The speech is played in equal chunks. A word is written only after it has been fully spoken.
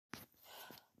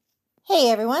Hey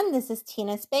everyone, this is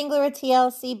Tina Spangler at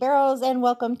TLC Barrels and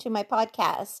welcome to my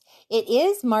podcast. It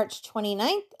is March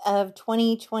 29th of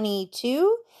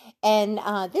 2022 and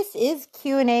this is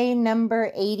Q&A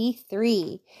number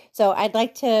 83. So I'd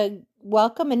like to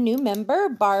welcome a new member,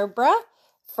 Barbara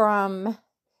from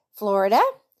Florida.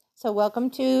 So welcome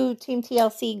to Team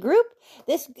TLC group.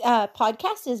 This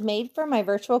podcast is made for my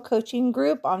virtual coaching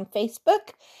group on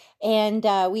Facebook. And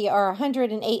we are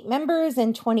 108 members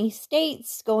in 20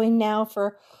 states, going now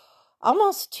for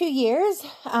almost 2 years.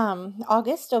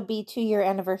 August will be 2-year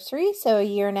anniversary, so a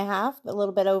year and a half, a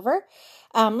little bit over.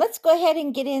 Let's go ahead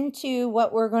and get into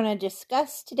what we're going to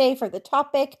discuss today for the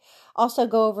topic. Also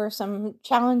go over some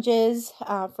challenges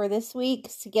for this week,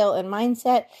 skill and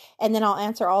mindset, and then I'll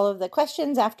answer all of the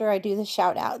questions after I do the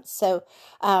shout outs. So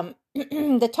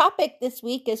the topic this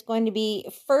week is going to be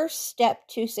first step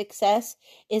to success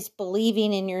is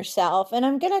believing in yourself. And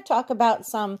I'm going to talk about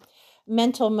some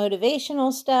mental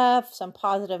motivational stuff, some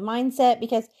positive mindset,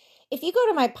 because if you go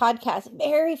to my podcast,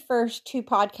 very first 2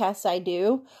 podcasts I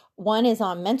do, one is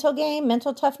on mental game,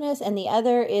 mental toughness, and the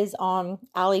other is on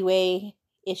alleyway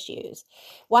issues.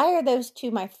 Why are those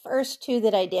 2 my first 2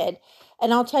 that I did?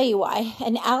 And I'll tell you why.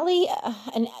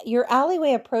 Your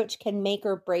alleyway approach can make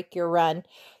or break your run.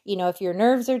 You know, if your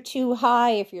nerves are too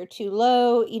high, if you're too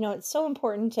low, it's so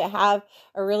important to have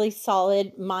a really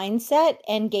solid mindset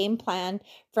and game plan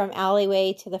from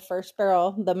alleyway to the first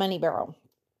barrel, the money barrel.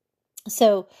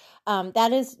 So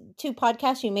that is 2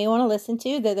 podcasts you may want to listen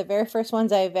to. They're the very first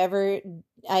ones I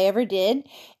ever did.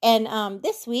 And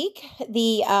this week,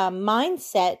 the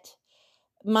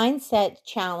mindset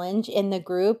challenge in the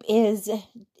group is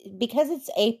because it's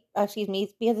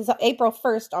April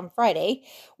 1st on Friday,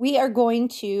 we are going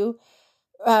to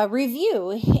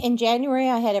review. In January,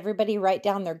 I had everybody write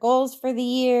down their goals for the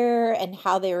year and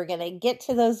how they were going to get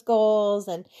to those goals.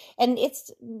 And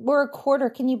we're a quarter.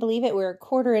 Can you believe it? We're a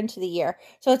quarter into the year.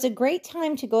 So it's a great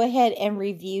time to go ahead and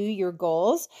review your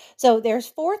goals. So there's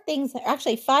 5 things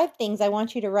I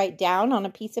want you to write down on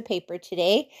a piece of paper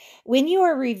today. When you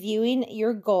are reviewing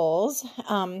your goals,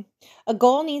 a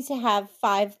goal needs to have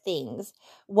 5 things.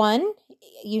 1,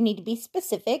 you need to be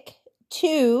specific.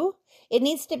 2, it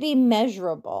needs to be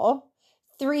measurable.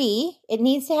 3, it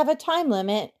needs to have a time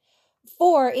limit.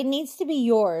 4, it needs to be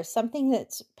yours, something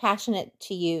that's passionate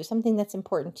to you, something that's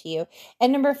important to you.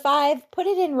 And number 5, put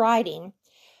it in writing.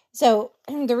 So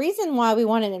the reason why we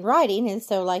want it in writing is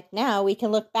so like now we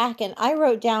can look back, and I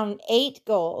wrote down 8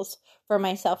 goals for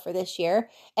myself for this year,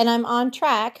 and I'm on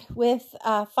track with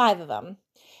 5 of them.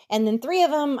 And then 3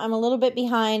 of them, I'm a little bit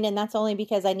behind, and that's only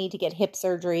because I need to get hip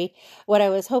surgery. What I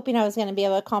was hoping I was going to be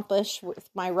able to accomplish with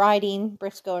my riding,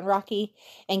 Briscoe and Rocky,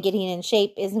 and getting in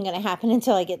shape isn't going to happen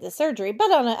until I get the surgery.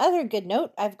 But on another good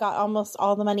note, I've got almost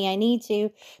all the money I need to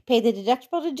pay the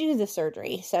deductible to do the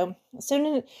surgery. So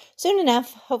soon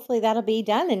enough, hopefully that'll be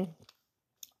done and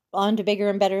on to bigger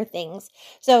and better things.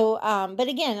 So, but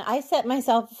again, I set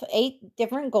myself 8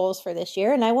 different goals for this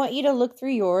year, and I want you to look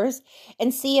through yours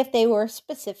and see if they were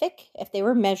specific, if they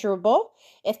were measurable,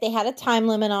 if they had a time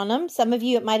limit on them. Some of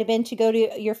you, it might have been to go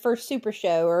to your first super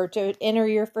show, or to enter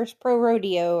your first pro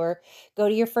rodeo, or go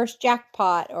to your first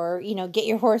jackpot, or, get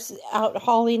your horse out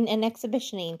hauling and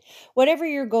exhibitioning. Whatever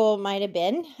your goal might have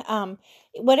been,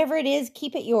 whatever it is,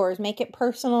 keep it yours. Make it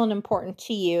personal and important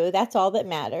to you. That's all that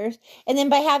matters. And then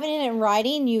by having it in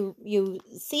writing, you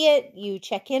see it, you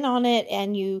check in on it,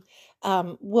 and you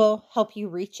will help you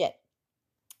reach it.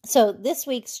 So this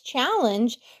week's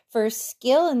challenge for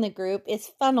skill in the group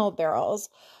is funnel barrels.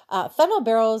 Funnel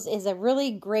barrels is a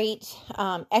really great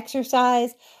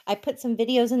exercise. I put some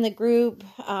videos in the group.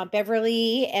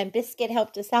 Beverly and Biscuit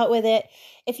helped us out with it.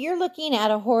 If you're looking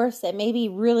at a horse that maybe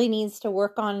really needs to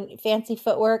work on fancy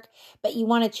footwork, but you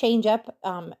want to change up,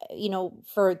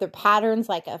 for the patterns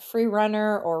like a free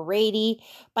runner or rady,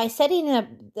 by setting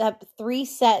up 3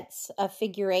 sets of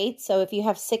figure 8. So if you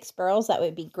have 6 barrels, that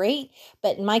would be great.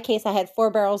 But in my case, I had 4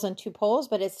 barrels and 2 poles,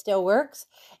 but it still works.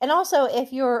 And also,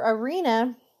 if your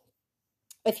arena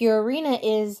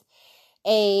is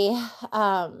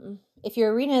if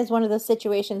your arena is one of those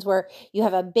situations where you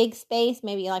have a big space,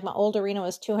 maybe like my old arena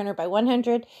was 200 by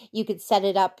 100, you could set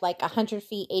it up like 100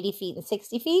 feet, 80 feet, and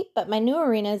 60 feet. But my new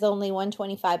arena is only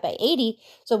 125 by 80.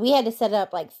 So we had to set it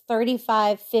up like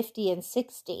 35, 50, and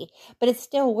 60. But it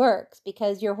still works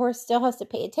because your horse still has to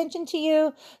pay attention to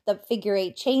you. The figure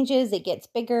 8 changes. It gets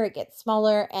bigger, it gets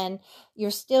smaller, and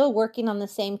you're still working on the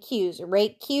same cues.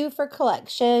 Rate cue for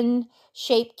collection,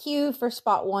 shape cue for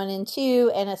spot 1 and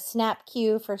 2, and a snap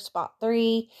cue for spot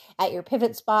 3 at your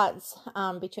pivot spots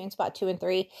between spot 2 and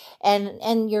 3,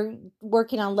 and you're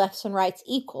working on lefts and rights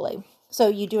equally. So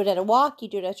you do it at a walk, you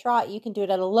do it at a trot, you can do it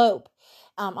at a lope.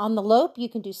 On the lope, you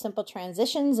can do simple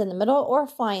transitions in the middle or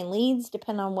flying leads,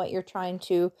 depending on what you're trying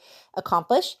to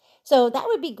accomplish. So that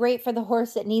would be great for the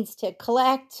horse that needs to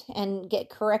collect and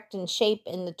get correct in shape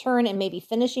in the turn and maybe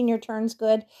finishing your turns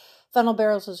good. Funnel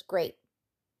barrels is great.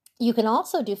 You can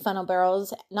also do funnel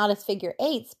barrels, not as figure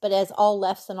eights, but as all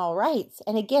lefts and all rights.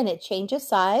 And again, it changes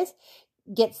size,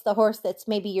 gets the horse that's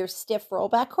maybe your stiff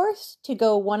rollback horse to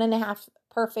go 1.5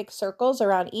 perfect circles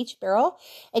around each barrel.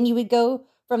 And you would go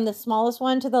from the smallest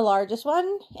one to the largest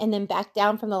one, and then back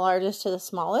down from the largest to the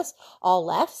smallest, all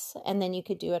lefts, and then you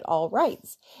could do it all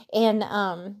rights. And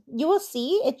you will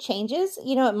see it changes.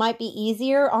 You know, it might be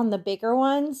easier on the bigger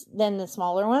ones than the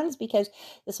smaller ones, because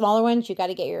the smaller ones, you got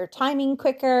to get your timing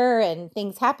quicker and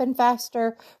things happen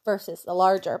faster versus the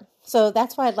larger. So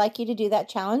that's why I'd like you to do that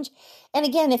challenge. And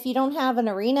again, if you don't have an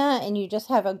arena and you just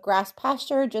have a grass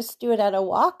pasture, just do it at a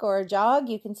walk or a jog.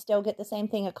 You can still get the same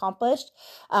thing accomplished.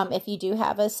 If you do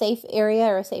have a safe area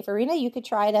or a safe arena, you could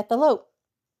try it at the lope.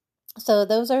 So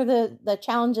those are the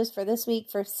challenges for this week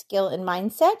for skill and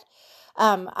mindset.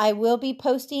 I will be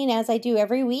posting, as I do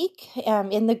every week,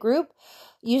 in the group.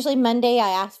 Usually Monday, I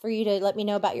ask for you to let me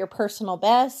know about your personal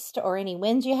best or any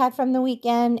wins you had from the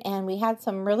weekend, and we had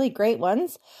some really great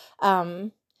ones.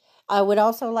 I would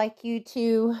also like you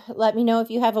to let me know if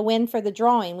you have a win for the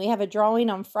drawing. We have a drawing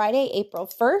on Friday, April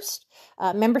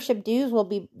 1st. Membership dues will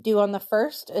be due on the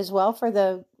 1st as well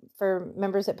for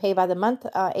members that pay by the month,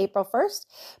 April 1st.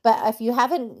 But if you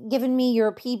haven't given me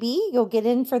your PB, you'll get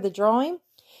in for the drawing.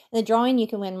 In the drawing, you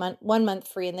can win 1 month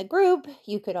free in the group.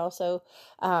 You could also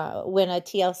win a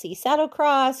TLC saddle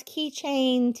cross,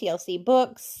 keychain, TLC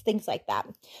books, things like that.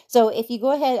 So if you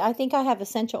go ahead, I think I have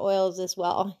essential oils as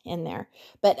well in there.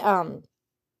 But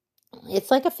it's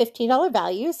like a $15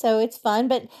 value, so it's fun.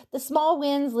 But the small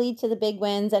wins lead to the big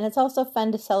wins, and it's also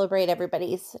fun to celebrate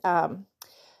everybody's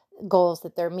goals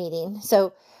that they're meeting.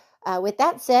 So with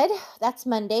that said, that's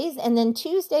Mondays. And then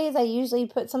Tuesdays, I usually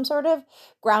put some sort of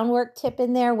groundwork tip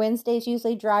in there. Wednesdays,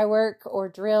 usually dry work or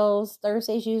drills.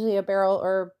 Thursdays, usually a barrel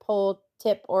or pole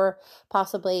tip, or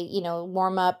possibly,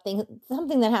 warm up thing,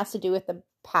 something that has to do with the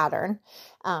pattern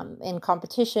in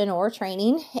competition or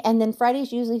training. And then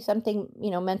Fridays, usually something,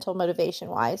 mental motivation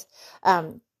wise.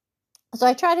 So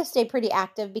I try to stay pretty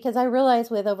active, because I realize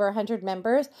with over 100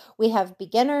 members, we have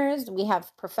beginners, we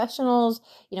have professionals,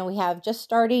 we have just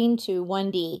starting to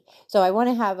 1D. So I want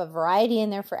to have a variety in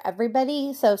there for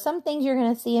everybody. So some things you're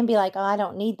going to see and be like, oh, I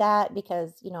don't need that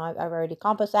because, I've already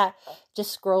accomplished that.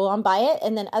 Just scroll on by it.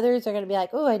 And then others are going to be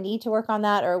like, oh, I need to work on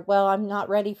that, or, well, I'm not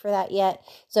ready for that yet.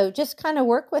 So just kind of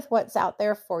work with what's out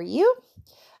there for you.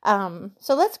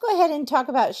 So let's go ahead and talk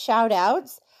about shout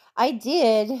outs. I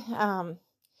did,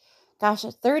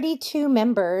 32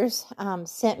 members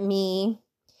sent me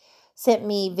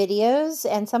videos,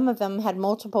 and some of them had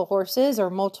multiple horses or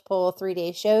multiple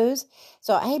 3-day shows.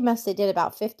 So I must have did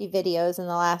about 50 videos in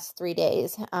the last 3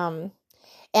 days. And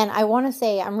I want to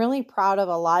say I'm really proud of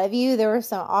a lot of you. There were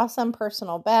some awesome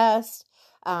personal bests.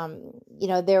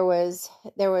 There was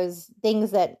things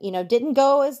that, didn't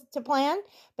go as to plan,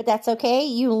 but that's okay.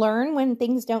 You learn when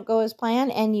things don't go as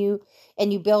planned, and you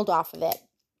build off of it.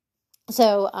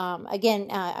 So, again,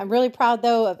 I'm really proud,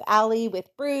 though, of Allie with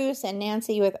Bruce, and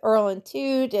Nancy with Earl and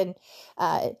Toot, and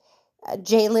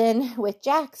Jalen with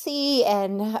Jaxie,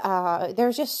 and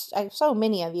there's just so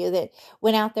many of you that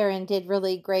went out there and did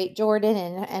really great. Jordan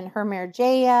and her mare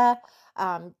Jaya,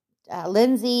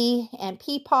 Lindsay and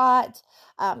Peapot.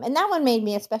 And that one made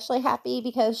me especially happy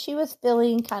because she was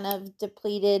feeling kind of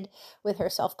depleted with her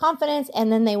self-confidence.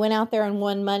 And then they went out there and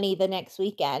won money the next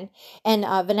weekend. And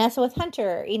Vanessa with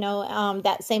Hunter,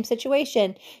 that same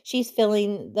situation. She's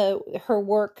feeling her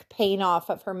work paying off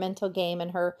of her mental game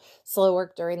and her slow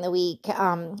work during the week.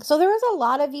 So there was a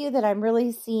lot of you that I'm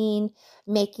really seeing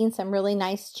making some really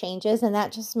nice changes. And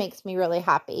that just makes me really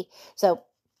happy. So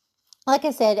like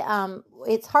I said,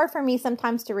 it's hard for me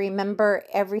sometimes to remember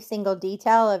every single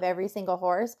detail of every single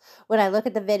horse. When I look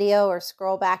at the video or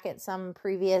scroll back at some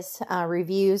previous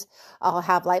reviews, I'll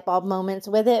have light bulb moments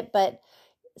with it. But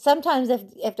sometimes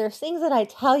if there's things that I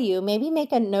tell you, maybe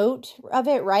make a note of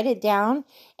it, write it down,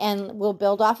 and we'll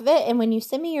build off of it. And when you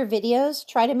send me your videos,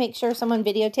 try to make sure someone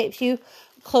videotapes you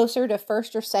closer to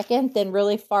first or second than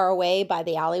really far away by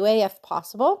the alleyway if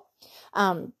possible.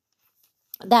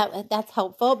 that's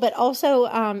helpful. But also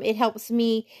it helps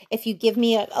me if you give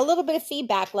me a little bit of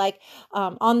feedback, like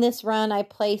on this run I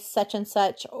placed such and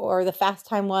such, or the fast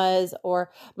time was,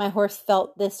 or my horse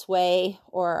felt this way,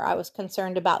 or I was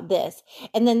concerned about this.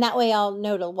 And then that way I'll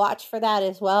know to watch for that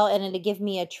as well, and it'll give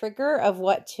me a trigger of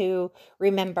what to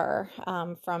remember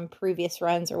from previous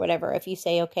runs or whatever. If you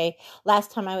say, okay,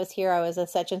 last time I was here I was a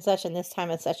such and such, and this time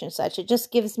it's such and such, it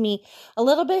just gives me a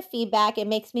little bit of feedback. It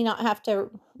makes me not have to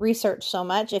research so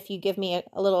much if you give me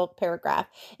a little paragraph,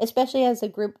 especially as the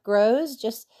group grows.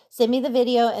 Just send me the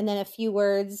video and then a few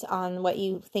words on what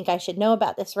you think I should know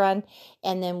about this run,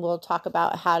 and then we'll talk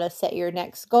about how to set your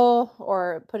next goal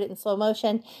or put it in slow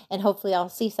motion, and hopefully I'll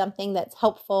see something that's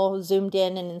helpful zoomed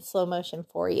in and in slow motion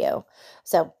for you.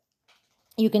 So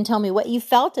you can tell me what you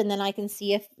felt, and then I can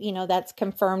see if, that's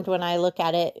confirmed when I look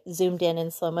at it zoomed in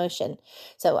slow motion.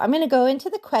 So I'm going to go into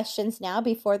the questions now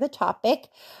before the topic.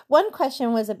 One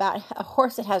question was about a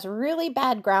horse that has really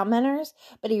bad ground manners,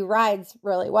 but he rides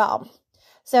really well.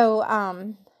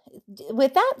 So,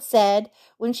 with that said,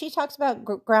 when she talks about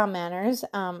ground manners,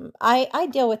 I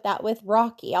deal with that with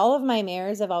Rocky. All of my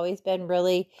mares have always been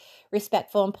really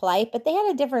respectful and polite, but they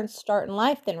had a different start in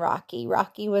life than Rocky.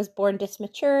 Rocky was born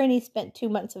dismature, and he spent 2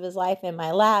 months of his life in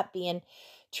my lap being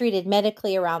treated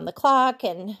medically around the clock,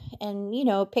 and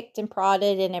picked and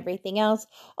prodded and everything else.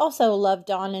 Also loved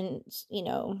on and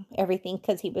everything,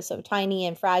 because he was so tiny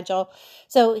and fragile.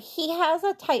 So he has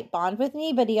a tight bond with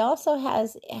me, but he also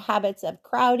has habits of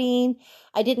crowding.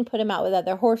 I didn't put him out with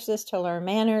other horses to learn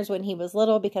manners when he was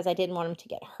little, because I didn't want him to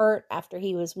get hurt after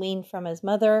he was weaned from his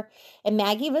mother. And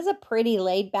Maggie was a pretty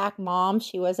laid back mom.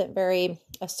 She wasn't very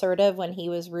assertive when he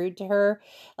was rude to her.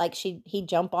 Like he'd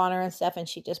jump on her and stuff, and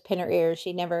she'd just pin her ears.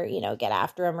 She'd never, get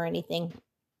after him or anything.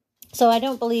 So I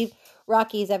don't believe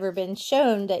Rocky's ever been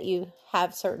shown that you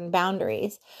have certain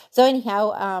boundaries. So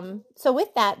anyhow, so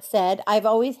with that said, I've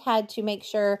always had to make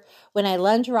sure when I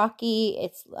lunge Rocky,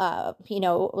 it's,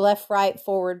 left, right,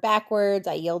 forward, backwards.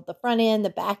 I yield the front end, the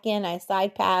back end, I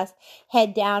side pass,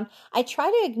 head down. I try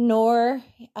to ignore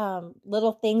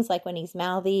little things like when he's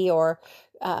mouthy or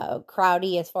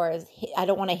crowdy, as far as I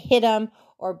don't want to hit him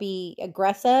or be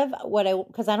aggressive,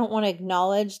 because I don't want to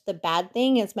acknowledge the bad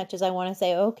thing as much as I want to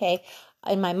say, okay,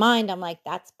 in my mind, I'm like,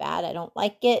 that's bad, I don't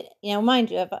like it. Mind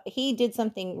you, if he did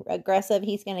something aggressive,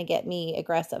 he's going to get me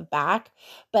aggressive back.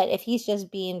 But if he's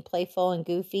just being playful and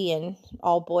goofy and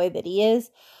all boy that he is,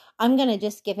 I'm going to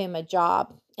just give him a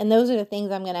job. And those are the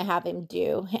things I'm going to have him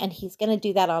do. And he's going to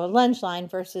do that on a lunge line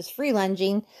versus free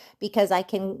lunging, because I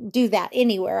can do that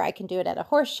anywhere. I can do it at a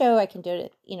horse show. I can do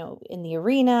it, in the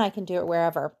arena. I can do it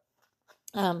wherever.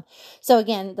 So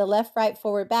again, the left, right,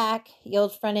 forward, back,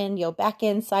 yield front end, yield back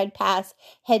end, side pass,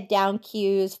 head down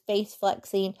cues, face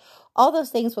flexing, all those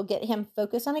things will get him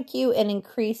focused on a cue and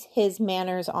increase his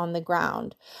manners on the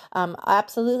ground.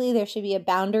 Absolutely, there should be a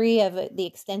boundary of the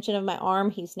extension of my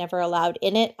arm. He's never allowed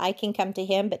in it. I can come to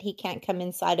him, but he can't come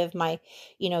inside of my,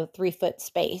 3-foot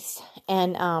space.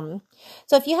 And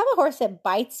so if you have a horse that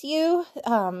bites you,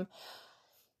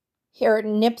 or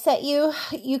nips at you,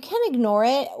 you can ignore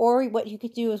it. Or what you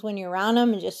could do is, when you're around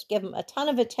them, and just give them a ton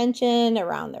of attention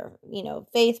around their,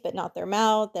 face, but not their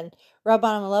mouth, and rub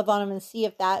on them and love on them, and see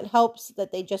if that helps,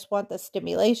 that they just want the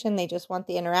stimulation. They just want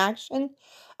the interaction.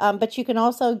 But you can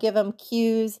also give them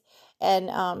cues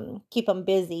and keep them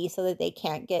busy so that they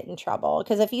can't get in trouble.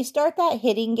 Because if you start that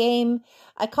hitting game,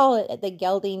 I call it the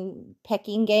gelding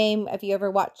pecking game. If you ever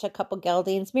watch a couple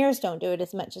geldings, mares don't do it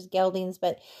as much as geldings,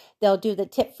 but they'll do the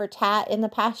tit for tat in the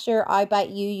pasture. I bite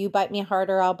you, you bite me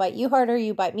harder, I'll bite you harder,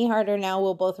 you bite me harder. Now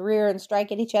we'll both rear and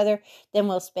strike at each other. Then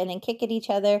we'll spin and kick at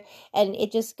each other. And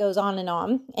it just goes on.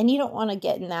 And you don't want to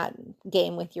get in that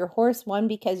game with your horse. One,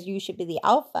 because you should be the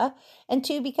alpha. And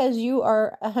two, because you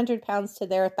are 100 pounds to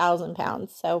their 1,000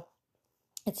 pounds. So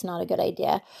it's not a good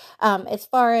idea. As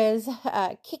far as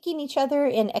kicking each other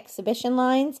in exhibition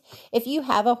lines, if you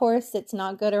have a horse that's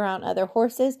not good around other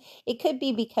horses, it could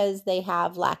be because they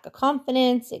have lack of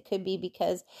confidence. It could be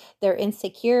because they're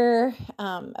insecure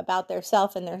about their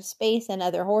self and their space and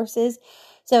other horses.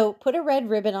 So put a red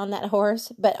ribbon on that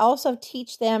horse, but also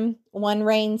teach them one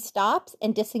rein stops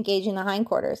and disengaging the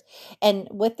hindquarters. And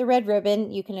with the red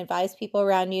ribbon, you can advise people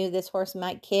around you, this horse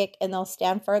might kick, and they'll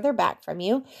stand further back from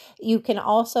you. You can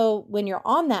also, when you're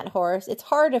on that horse, it's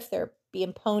hard if they're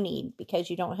being ponied because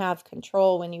you don't have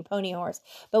control when you pony a horse.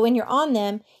 But when you're on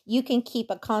them, you can keep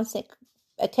a constant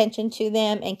attention to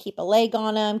them and keep a leg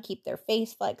on them, keep their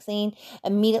face flexing,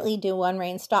 immediately do one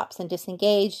rein stops and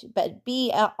disengage, but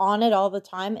be on it all the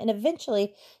time, and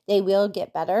eventually they will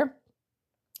get better.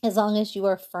 as long as you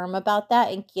are firm about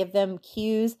that and give them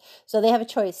cues. So they have a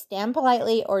choice, stand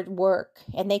politely or work.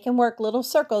 And they can work little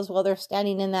circles while they're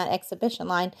standing in that exhibition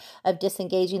line of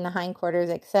disengaging the hindquarters,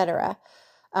 etc.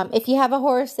 If you have a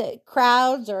horse that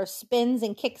crowds or spins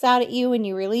and kicks out at you when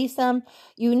you release them,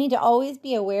 you need to always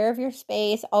be aware of your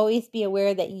space, always be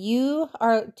aware that you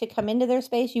are to come into their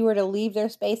space, you are to leave their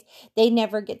space. They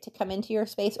never get to come into your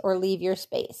space or leave your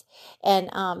space. And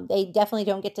they definitely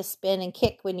don't get to spin and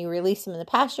kick when you release them in the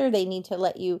pasture. They need to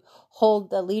let you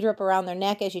hold the lead rope around their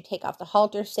neck as you take off the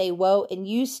halter, say whoa, and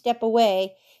you step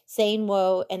away saying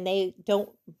whoa, and they don't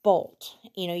bolt.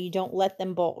 You don't let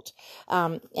them bolt.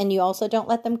 And you also don't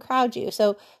let them crowd you.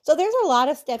 So there's a lot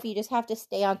of stuff you just have to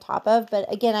stay on top of.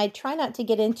 But again, I try not to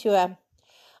get into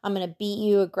I'm going to beat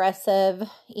you aggressive,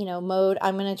 mode.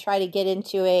 I'm going to try to get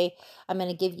into I'm going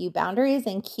to give you boundaries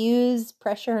and cues,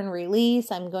 pressure and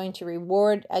release. I'm going to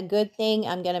reward a good thing.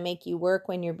 I'm going to make you work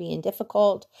when you're being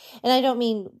difficult. And I don't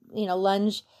mean,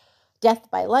 lunge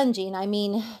death by lunging. I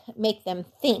mean, make them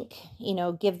think,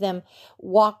 give them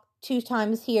walk 2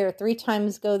 times here, 3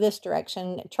 times go this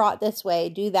direction, trot this way,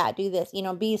 do that, do this,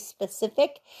 be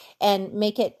specific and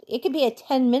make it could be a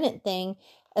 10-minute thing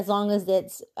as long as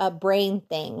it's a brain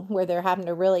thing where they're having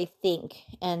to really think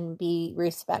and be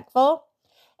respectful.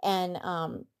 And,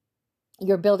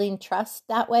 you're building trust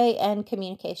that way and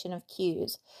communication of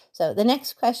cues. So the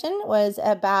next question was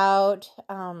about,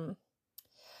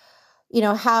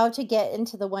 how to get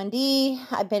into the 1D.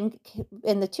 I've been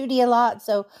in the 2D a lot.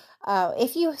 So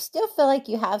if you still feel like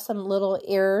you have some little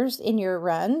errors in your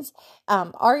runs,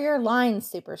 are your lines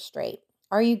super straight?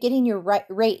 Are you getting your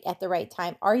rate at the right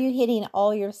time? Are you hitting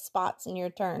all your spots in your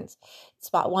turns?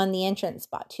 Spot 1, the entrance,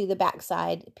 spot 2, the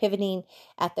backside, pivoting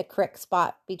at the correct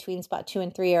spot between spot 2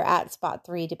 and 3 or at spot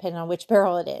 3, depending on which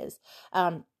barrel it is.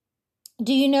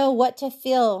 Do you know what to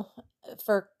feel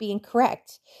for being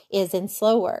correct is in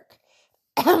slow work?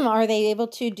 Are they able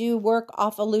to do work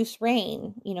off a loose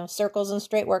rein, circles and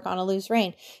straight work on a loose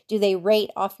rein? Do they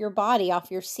rate off your body, off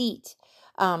your seat?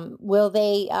 Will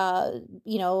they,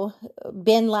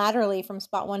 bend laterally from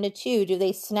spot 1 to 2? Do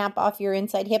they snap off your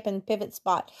inside hip and pivot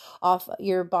spot off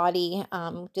your body?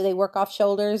 Do they work off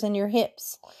shoulders and your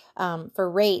hips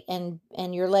for rate and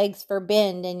your legs for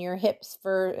bend and your hips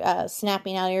for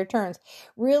snapping out of your turns?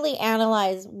 Really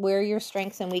analyze where your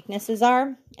strengths and weaknesses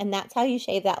are. And that's how you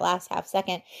shave that last half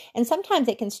second. And sometimes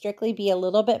it can strictly be a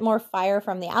little bit more fire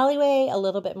from the alleyway, a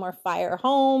little bit more fire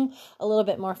home, a little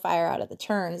bit more fire out of the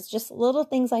turns. Just little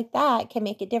things like that can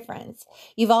make a difference.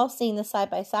 You've all seen the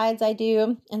side-by-sides I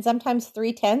do. And sometimes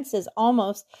 3/10 is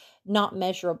almost not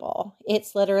measurable.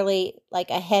 It's literally like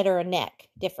a head or a neck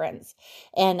difference.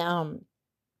 And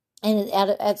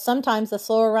at sometimes the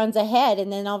slower run's ahead,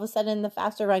 and then all of a sudden the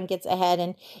faster run gets ahead,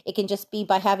 and it can just be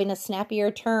by having a snappier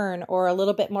turn or a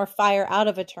little bit more fire out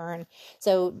of a turn.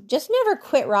 So just never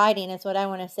quit riding is what I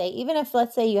want to say. Even if,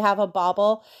 let's say, you have a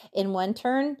bobble in one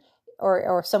turn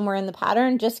or somewhere in the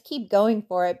pattern, just keep going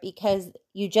for it, because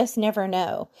you just never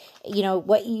know.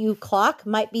 What you clock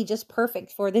might be just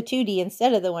perfect for the 2D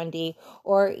instead of the 1D.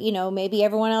 Or, maybe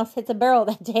everyone else hits a barrel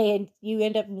that day and you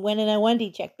end up winning a 1D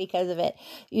check because of it.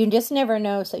 You just never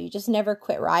know. So you just never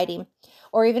quit riding.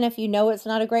 Or even if it's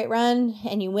not a great run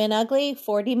and you win ugly,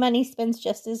 4D money spins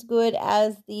just as good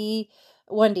as the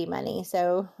 1D money.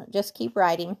 So just keep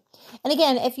riding. And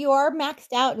again, if you are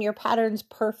maxed out and your pattern's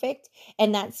perfect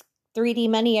and that's 3D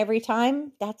money every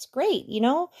time, that's great.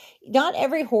 Not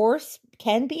every horse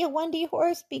can be a 1D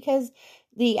horse, because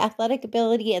the athletic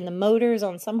ability and the motors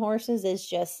on some horses is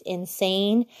just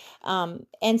insane.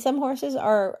 And some horses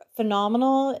are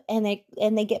phenomenal and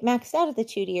they get maxed out at the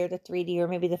 2D or the 3D or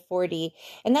maybe the 4D.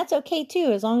 And that's okay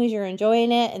too, as long as you're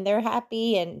enjoying it and they're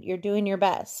happy and you're doing your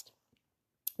best.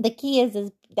 The key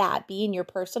is that being your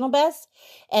personal best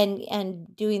and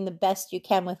doing the best you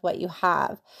can with what you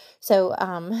have. So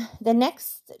the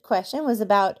next question was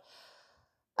about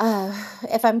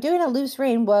if I'm doing a loose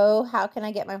rein whoa, how can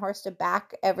I get my horse to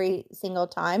back every single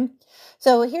time?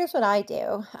 So here's what I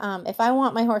do. If I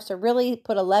want my horse to really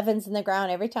put 11s in the ground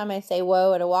every time I say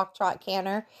whoa at a walk, trot,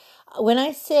 canter, when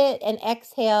I sit and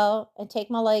exhale and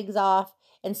take my legs off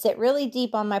and sit really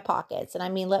deep on my pockets, and I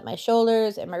mean let my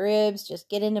shoulders and my ribs just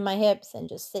get into my hips and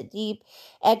just sit deep,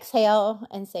 exhale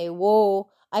and say whoa,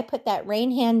 I put that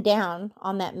rein hand down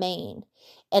on that mane.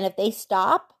 And if they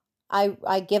stop,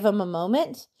 I give them a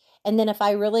moment. And then if I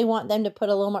really want them to put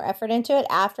a little more effort into it,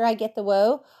 after I get the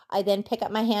whoa, I then pick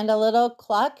up my hand a little,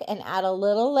 cluck, and add a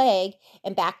little leg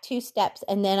and back 2 steps,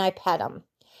 and then I pet them.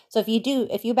 So if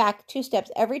you back 2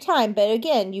 steps every time, but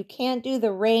again, you can't do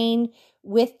the rein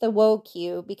with the whoa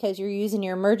cue because you're using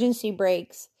your emergency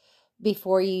brakes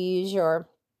before you use your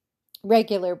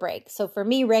regular brakes. So for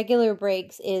me, regular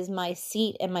brakes is my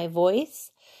seat and my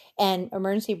voice, and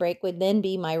emergency brake would then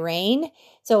be my rein.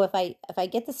 So if I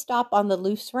get the stop on the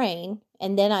loose rein,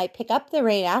 and then I pick up the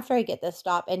rein after I get the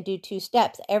stop and do 2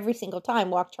 steps every single time,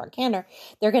 walk, trot, canter,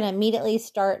 they're going to immediately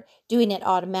start doing it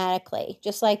automatically.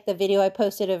 Just like the video I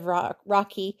posted of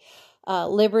Rocky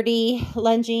Liberty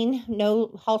lunging,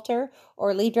 no halter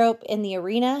or lead rope in the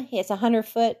arena. It's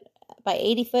 100-foot by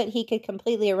 80-foot. He could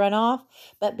completely run off,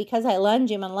 but because I lunge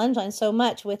him on lunge line so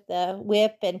much with the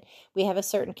whip, and we have a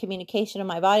certain communication of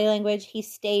my body language, he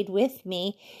stayed with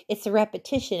me. It's a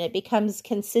repetition. It becomes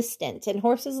consistent, and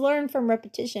horses learn from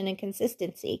repetition and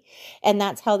consistency, and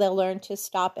that's how they'll learn to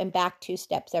stop and back 2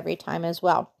 steps every time as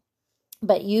well.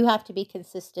 But you have to be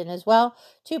consistent as well.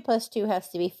 2 + 2 has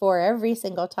to be 4 every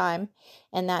single time,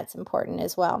 and that's important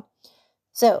as well.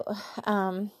 So,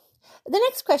 the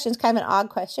next question is kind of an odd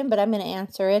question, but I'm going to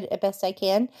answer it as best I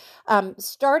can.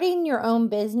 Starting your own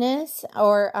business,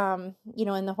 or,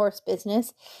 in the horse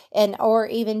business, or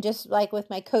even just like with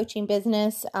my coaching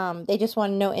business, they just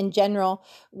want to know in general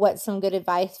what's some good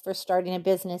advice for starting a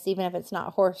business, even if it's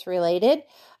not horse related.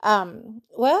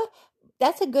 Well,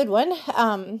 that's a good one.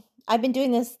 I've been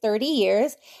doing this 30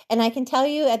 years, and I can tell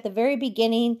you at the very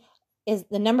beginning, is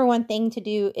the number one thing to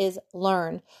do is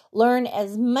learn. Learn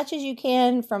as much as you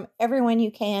can from everyone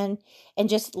you can, and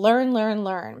just learn.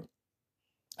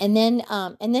 And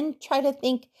then try to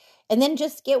think, and then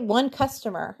just get one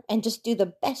customer and just do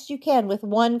the best you can with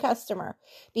one customer.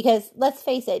 Because let's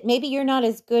face it, maybe you're not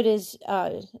as good as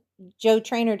Joe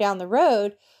Trainer down the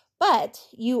road, but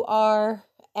you are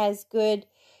as good.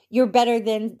 You're better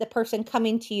than the person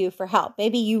coming to you for help.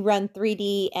 Maybe you run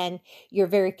 3D and you're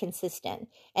very consistent.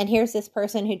 And here's this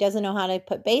person who doesn't know how to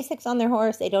put basics on their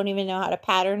horse. They don't even know how to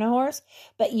pattern a horse,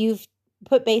 but you've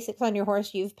put basics on your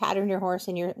horse. You've patterned your horse,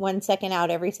 and you're 1 second out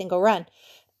every single run,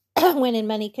 winning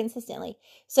money consistently.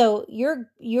 So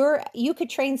you could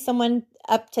train someone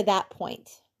up to that point,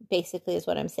 basically, is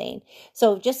what I'm saying.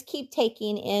 So just keep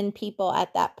taking in people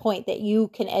at that point that you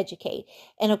can educate.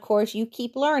 And of course, you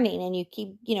keep learning, and you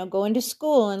keep, going to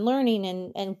school and learning,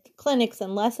 and clinics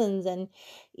and lessons, and,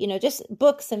 just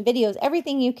books and videos,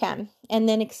 everything you can. And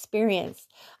then experience.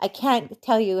 I can't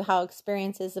tell you how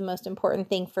experience is the most important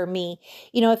thing for me.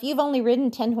 If you've only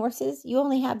ridden 10 horses, you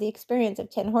only have the experience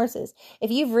of 10 horses. If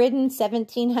you've ridden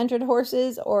 1,700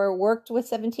 horses or worked with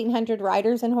 1,700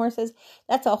 riders and horses,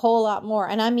 that's a whole lot more.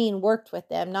 And I mean worked with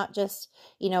them, not just,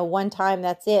 one time,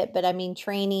 that's it. But I mean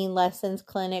training, lessons,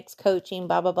 clinics, coaching,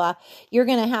 blah, blah, blah. You're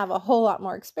going to have a whole lot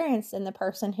more experience than the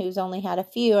person who's only had a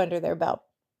few under their belt.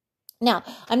 Now,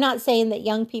 I'm not saying that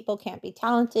young people can't be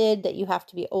talented, that you have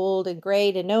to be old and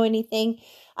gray to know anything.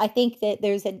 I think that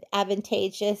there's an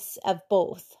advantageous of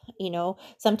both.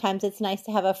 Sometimes it's nice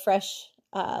to have a fresh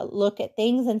look at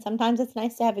things, and sometimes it's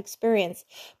nice to have experience.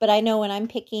 But I know when I'm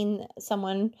picking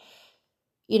someone,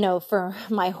 for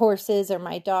my horses or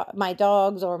my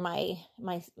dogs or my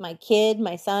kid,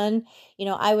 my son,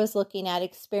 I was looking at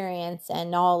experience and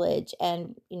knowledge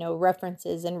and,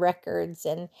 references and records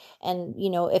and,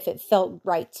 if it felt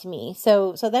right to me.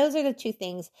 So those are the 2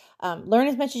 things. Learn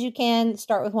as much as you can,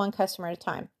 start with one customer at a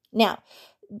time. Now,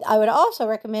 I would also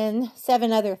recommend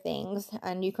 7 other things,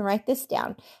 and you can write this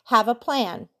down. Have a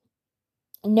plan.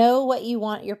 Know what you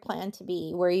want your plan to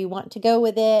be, where you want to go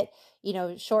with it,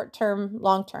 short term,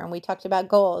 long term. We talked about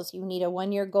goals. You need a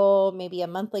 1-year goal, maybe a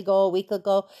monthly goal, weekly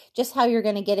goal, just how you're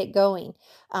going to get it going.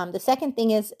 The second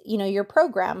thing is, your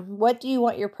program. What do you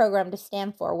want your program to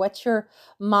stand for? What's your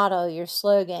motto, your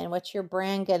slogan? What's your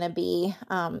brand going to be?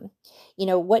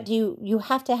 What do you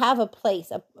have to have a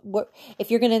place? If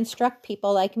you're going to instruct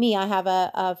people like me, I have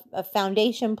a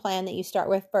foundation plan that you start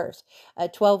with first, a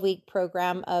 12-week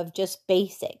program of just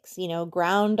basics,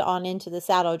 ground on into the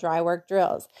saddle, dry work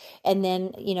drills. And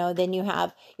then, then you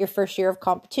have your first year of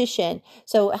competition.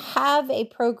 So have a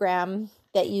program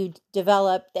that you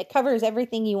develop that covers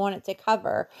everything you want it to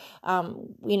cover.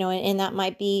 And that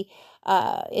might be,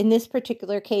 in this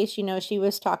particular case, she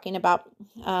was talking about,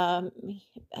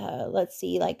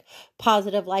 like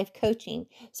positive life coaching.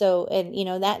 So, and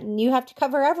that you have to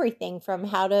cover everything from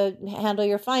how to handle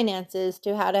your finances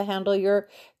to how to handle your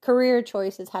career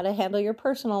choices, how to handle your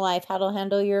personal life, how to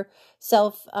handle your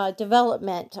self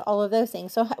development, all of those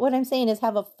things. So what I'm saying is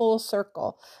have a full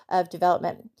circle of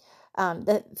development.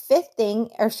 The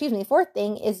fourth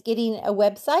thing is getting a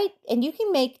website, and you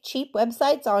can make cheap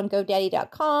websites on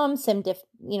GoDaddy.com,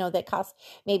 that cost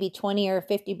maybe $20 or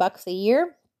 $50 a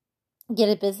year. Get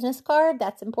a business card,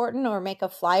 that's important, or make a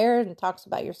flyer and talks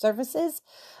about your services.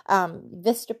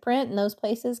 Vistaprint and those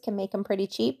places can make them pretty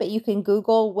cheap, but you can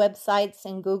Google websites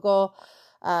and Google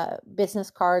business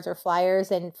cards or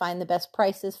flyers and find the best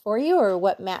prices for you or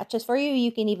what matches for you.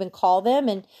 You can even call them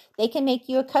and they can make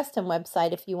you a custom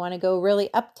website if you want to go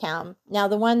really uptown. Now,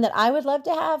 the one that I would love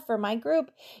to have for my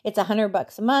group, it's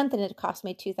 $100 a month and it cost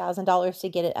me $2,000 to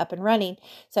get it up and running.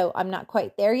 So I'm not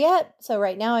quite there yet. So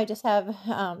right now I just have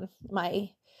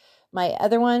my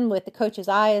other one with the Coach's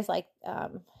Eye is like,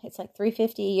 it's like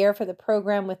 $350 a year for the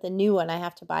program with the new one I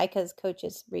have to buy because Coach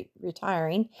is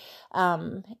retiring.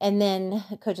 And then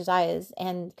Coach's Eye is,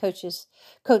 and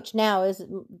Coach now is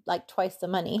like twice the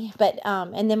money, but,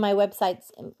 and then my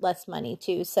website's less money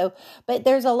too. So, but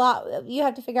there's a lot, you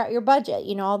have to figure out your budget,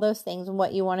 all those things and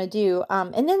what you want to do.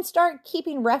 And then start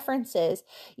keeping references.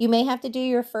 You may have to do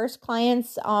your first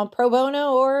clients pro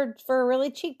bono or for a really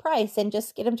cheap price and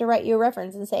just get them to write you a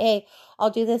reference and say, hey, I'll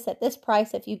do this at this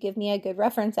price if you give me a good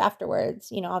reference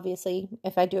afterwards, obviously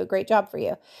if I do a great job for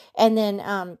you. And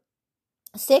then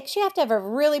 6, you have to have a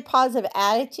really positive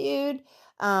attitude.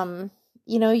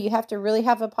 You have to really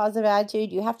have a positive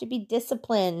attitude. You have to be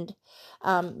disciplined.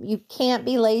 You can't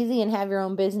be lazy and have your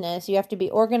own business. You have to be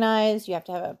organized. You have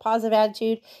to have a positive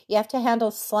attitude. You have to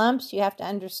handle slumps. You have to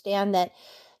understand that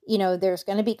there's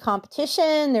going to be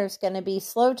competition, there's going to be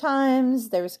slow times,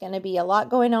 there's going to be a lot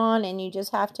going on, and you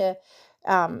just have to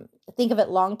think of it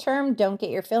long term. Don't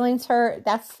get your feelings hurt.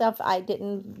 That's stuff I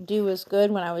didn't do as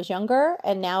good when I was younger,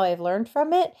 and now I've learned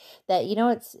from it that,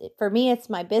 it's, for me, it's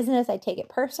my business. I take it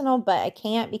personal, but I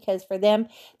can't, because for them,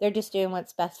 they're just doing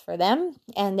what's best for them,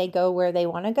 and they go where they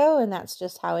want to go, and that's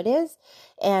just how it is.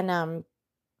 And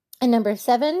number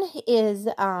 7 is,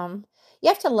 you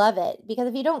have to love it, because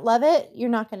if you don't love it, you're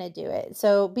not going to do it.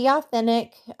 So be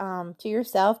authentic to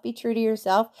yourself, be true to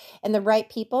yourself, and the right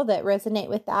people that resonate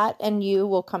with that, and you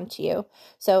will come to you.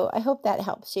 So I hope that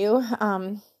helps you.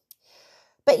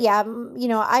 But yeah,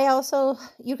 I also,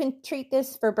 you can treat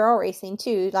this for barrel racing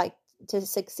too, like to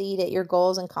succeed at your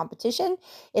goals and competition.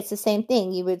 It's the same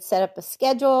thing. You would set up a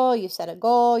schedule, you set a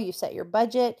goal, you set your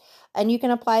budget, and you can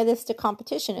apply this to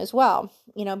competition as well,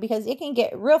 because it can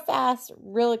get real fast,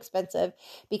 real expensive,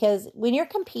 because when you're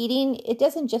competing, it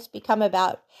doesn't just become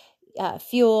about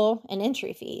fuel and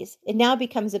entry fees. It now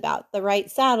becomes about the right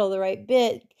saddle, the right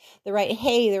bit, the right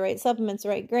hay, the right supplements, the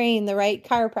right grain, the right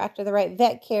chiropractor, the right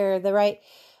vet care, the right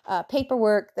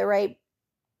paperwork, the right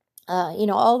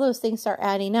all those things start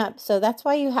adding up. So that's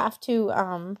why you have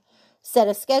to set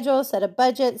a schedule, set a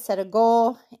budget, set a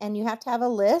goal, and you have to have a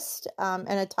list and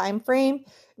a time frame.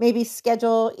 Maybe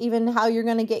schedule even how you're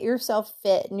going to get yourself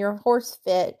fit and your horse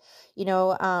fit. You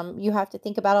have to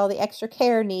think about all the extra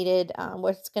care needed,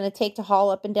 what it's going to take to haul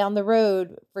up and down the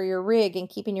road for your rig and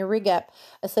keeping your rig up,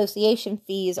 association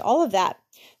fees, all of that.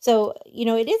 So,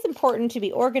 it is important to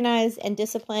be organized and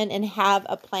disciplined and have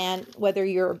a plan, whether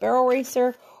you're a barrel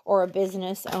racer or a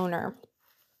business owner.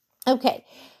 Okay,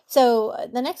 so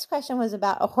the next question was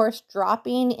about a horse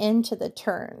dropping into the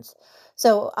turns.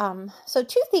 So 2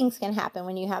 things can happen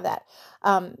when you have that.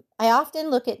 I often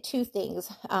look at 2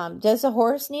 things. Does the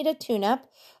horse need a tune-up?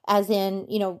 As in,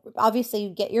 obviously you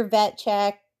get your vet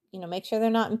check, make sure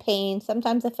they're not in pain.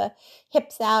 Sometimes if a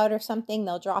hip's out or something,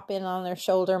 they'll drop in on their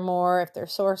shoulder more if they're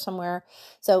sore somewhere.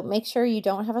 So make sure you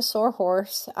don't have a sore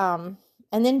horse.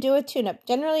 And then do a tune-up.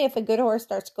 Generally, if a good horse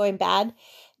starts going bad,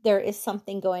 there is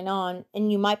something going on and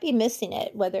you might be missing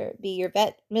it, whether it be your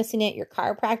vet missing it, your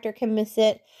chiropractor can miss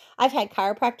it. I've had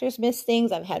chiropractors miss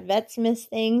things. I've had vets miss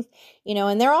things,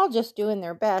 and they're all just doing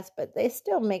their best, but they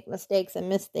still make mistakes and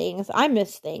miss things. I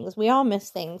miss things. We all miss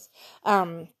things.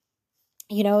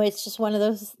 It's just one of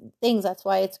those things. That's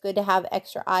why it's good to have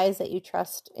extra eyes that you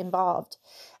trust involved,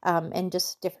 and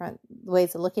just different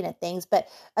ways of looking at things. But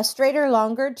a straighter,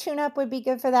 longer tune-up would be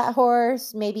good for that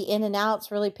horse. Maybe in and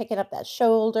outs, really picking up that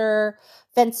shoulder,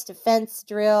 fence to fence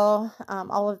drill,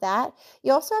 all of that.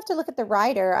 You also have to look at the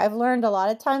rider. I've learned a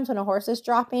lot of times when a horse is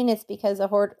dropping, it's because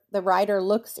the rider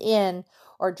looks in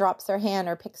or drops their hand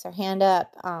or picks their hand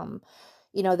up.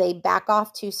 They back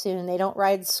off too soon. They don't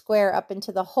ride square up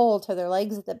into the hole to their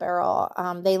legs at the barrel.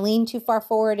 They lean too far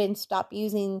forward and stop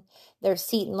using their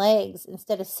seat and legs.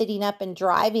 Instead of sitting up and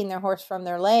driving their horse from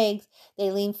their legs,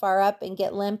 they lean far up and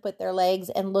get limp with their legs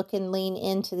and look and lean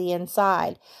into the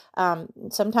inside.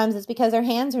 Sometimes it's because their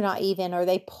hands are not even, or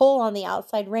they pull on the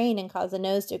outside rein and cause the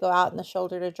nose to go out and the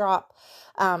shoulder to drop.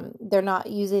 They're not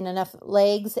using enough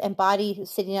legs and body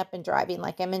sitting up and driving,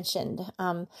 like I mentioned.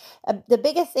 The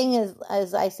biggest thing is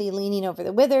because I see leaning over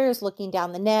the withers, looking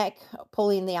down the neck,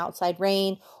 pulling the outside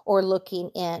rein, or looking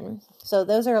in. So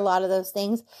those are a lot of those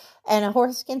things. And a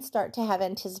horse can start to have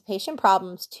anticipation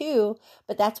problems too,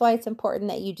 but that's why it's important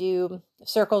that you do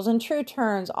circles and true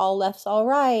turns, all lefts, all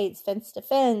rights, fence to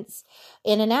fence,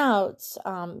 in and outs.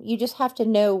 You just have to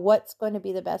know what's going to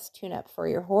be the best tune-up for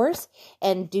your horse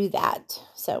and do that.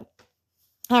 So,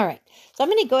 all right. So I'm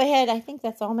going to go ahead. I think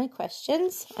that's all my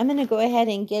questions. I'm going to go ahead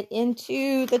and get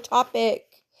into the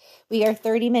topic. We are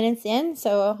 30 minutes in,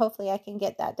 so hopefully I can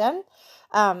get that done.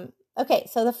 Okay,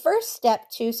 so the first step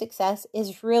to success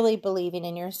is really believing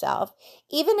in yourself.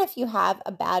 Even if you have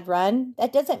a bad run,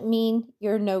 that doesn't mean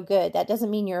you're no good. That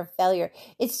doesn't mean you're a failure.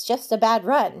 It's just a bad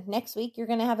run. Next week, you're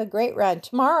going to have a great run.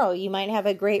 Tomorrow, you might have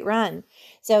a great run.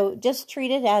 So just treat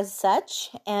it as such.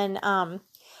 And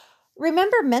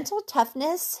remember, mental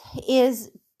toughness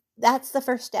that's the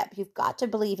first step. You've got to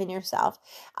believe in yourself.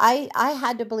 I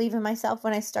had to believe in myself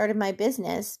when I started my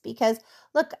business because,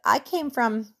 look, I came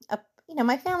from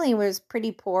my family was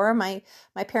pretty poor. My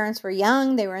parents were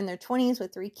young. They were in their 20s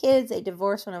with 3 kids. They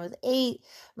divorced when I was 8.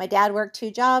 My dad worked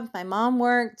 2 jobs. My mom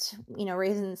worked,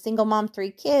 raising single mom,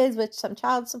 3 kids with some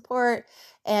child support,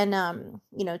 and,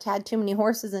 had too many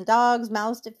horses and dogs,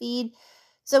 mouths to feed.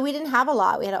 So we didn't have a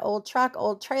lot. We had an old truck,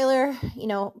 old trailer,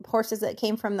 horses that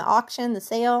came from the auction, the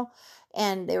sale,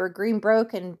 and they were green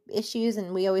broke and issues.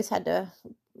 And we always had to,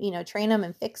 train them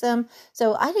and fix them.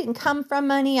 So I didn't come from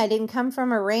money. I didn't come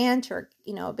from a ranch or,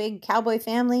 a big cowboy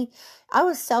family. I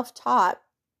was self-taught.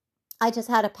 I just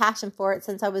had a passion for it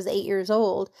since I was 8 years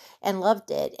old and loved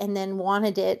it, and then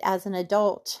wanted it as an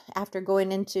adult. After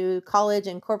going into college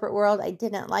and corporate world, I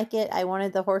didn't like it. I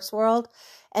wanted the horse world,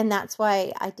 and that's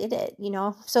why I did it,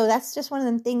 So that's just one of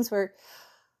them things where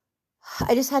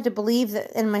I just had to believe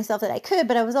that in myself that I could,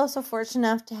 but I was also fortunate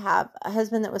enough to have a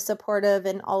husband that was supportive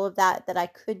and all of that I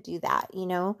could do that,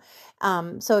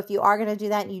 So if you are going to do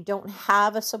that and you don't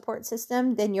have a support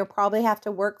system, then you'll probably have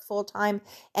to work full time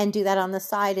and do that on the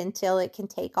side until it can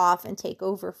take off and take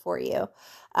over for you.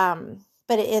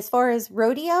 But as far as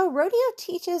rodeo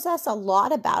teaches us a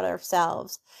lot about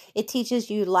ourselves. It teaches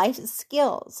you life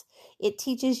skills. It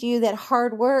teaches you that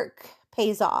hard work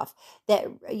pays off, that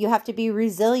you have to be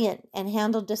resilient and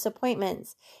handle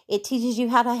disappointments. It teaches you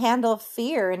how to handle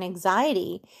fear and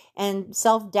anxiety and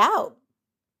self-doubt.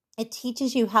 It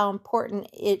teaches you how important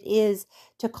it is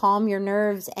to calm your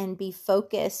nerves and be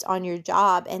focused on your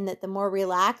job, and that the more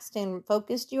relaxed and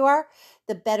focused you are,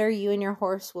 the better you and your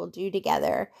horse will do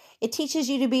together. It teaches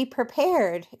you to be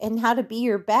prepared and how to be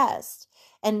your best,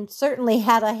 and certainly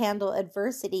how to handle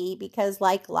adversity, because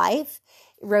like life,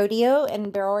 rodeo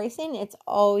and barrel racing, it's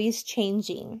always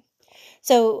changing.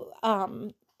 So,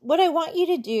 what I want you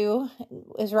to do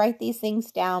is write these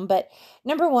things down. But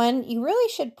number one, you really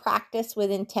should practice with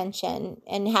intention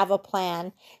and have a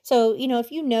plan. So,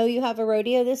 if you have a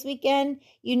rodeo this weekend,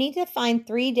 you need to find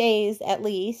 3 days at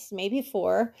least, maybe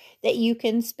 4, that you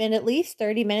can spend at least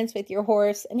 30 minutes with your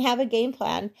horse and have a game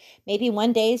plan. Maybe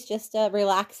one day is just a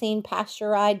relaxing pasture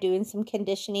ride, doing some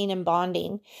conditioning and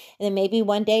bonding. And then maybe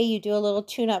one day you do a little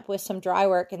tune-up with some dry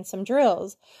work and some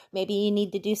drills. Maybe you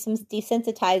need to do some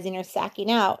desensitizing or sacking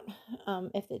out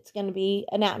if it's going to be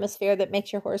an atmosphere that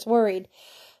makes your horse worried.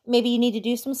 Maybe you need to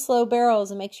do some slow barrels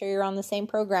and make sure you're on the same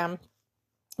program.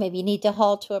 Maybe you need to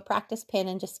haul to a practice pin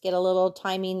and just get a little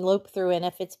timing lope through in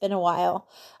if it's been a while,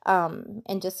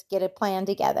 and just get a plan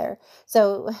together.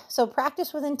 So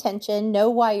practice with intention. Know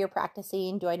why you're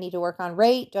practicing. Do I need to work on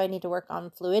rate? Do I need to work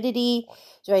on fluidity?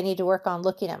 Do I need to work on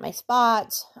looking at my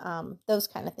spots? Those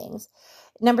kind of things.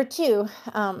 Number 2,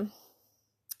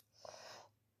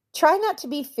 try not to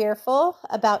be fearful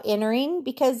about entering,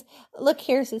 because look,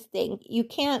 here's this thing. You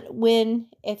can't win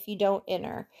if you don't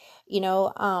enter,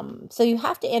 so you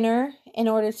have to enter in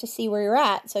order to see where you're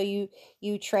at. So you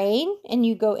train and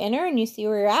you go enter and you see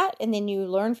where you're at, and then you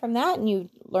learn from that and you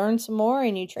learn some more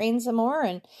and you train some more,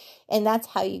 and that's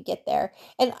how you get there.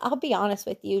 And I'll be honest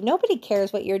with you, nobody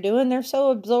cares what you're doing. They're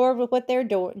so absorbed with what they're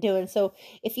doing. So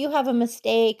if you have a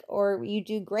mistake or you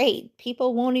do great,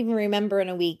 people won't even remember in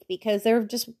a week, because they're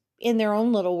just in their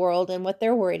own little world and what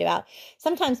they're worried about.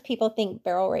 Sometimes people think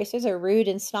barrel racers are rude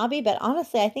and snobby, but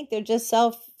honestly, I think they're just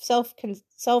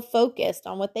self-focused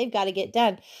on what they've got to get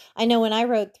done. I know when I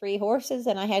rode 3 horses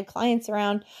and I had clients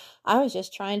around, I was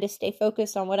just trying to stay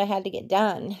focused on what I had to get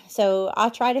done. So I'll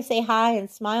try to say hi and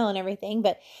smile and everything,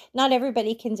 but not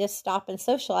everybody can just stop and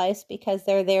socialize because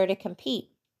they're there to compete.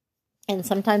 And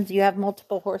sometimes you have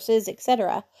multiple horses,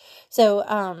 etc. So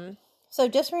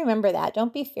just remember that.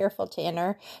 Don't be fearful to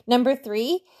enter. Number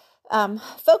 3,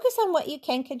 focus on what you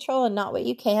can control and not what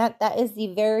you can't. That is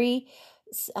the very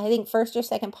I think, first or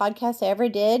second podcast I ever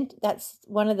did. That's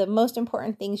one of the most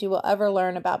important things you will ever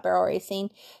learn about barrel racing.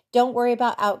 Don't worry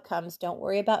about outcomes. Don't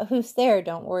worry about who's there.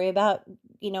 Don't worry about,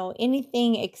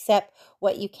 anything except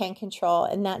what you can control.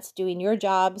 And that's doing your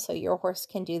job so your horse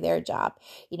can do their job.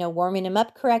 Warming them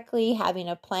up correctly, having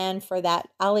a plan for that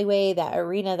alleyway, that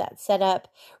arena, that setup,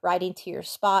 riding to your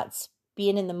spots,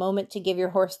 being in the moment to give your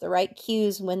horse the right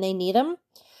cues when they need them,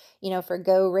 for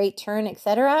go, rate, turn,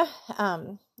 etc.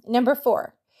 Number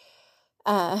 4,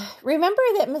 remember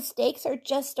that mistakes are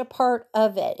just a part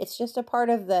of it. It's just a part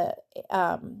of the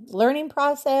learning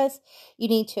process. You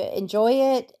need to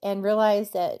enjoy it and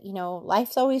realize that,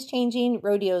 life's always changing.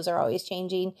 Rodeos are always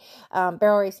changing.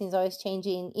 Barrel racing is always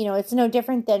changing. It's no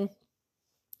different than,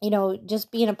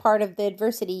 just being a part of the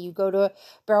adversity. You go to a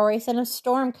barrel race and a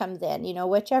storm comes in,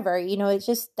 whichever, it's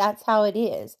just, that's how it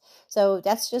is. So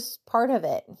that's just part of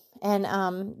it. And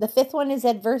the 5th one is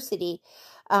adversity.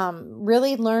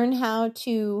 Really learn how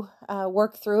to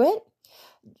work through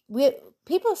it.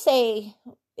 People say,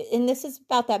 and this is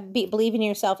about that believing in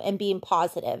yourself and being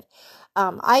positive.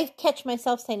 I catch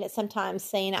myself saying it sometimes,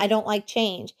 saying I don't like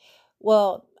change.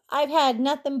 Well, I've had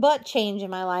nothing but change in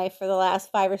my life for the last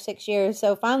 5 or 6 years.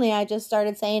 So finally, I just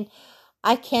started saying,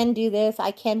 I can do this.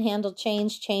 I can handle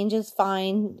change. Change is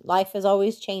fine. Life is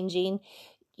always changing,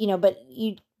 but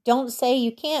you don't say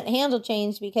you can't handle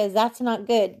change, because that's not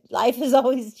good. Life is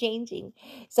always changing.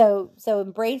 So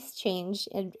embrace change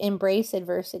and embrace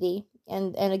adversity.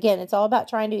 And again, it's all about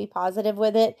trying to be positive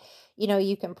with it.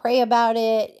 You can pray about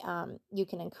it. You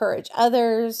can encourage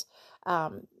others.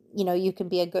 You can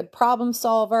be a good problem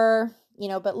solver,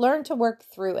 but learn to work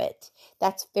through it.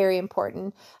 That's very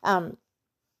important.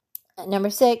 Number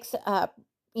 6,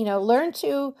 learn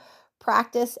to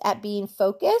practice at being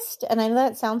focused. And I know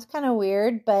that sounds kind of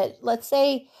weird, but let's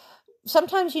say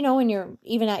sometimes, when you're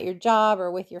even at your job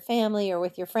or with your family or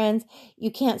with your friends, you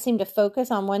can't seem to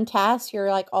focus on one task. You're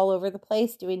like all over the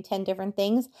place doing 10 different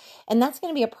things. And that's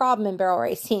going to be a problem in barrel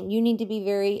racing. You need to be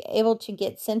very able to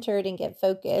get centered and get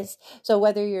focused. So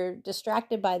whether you're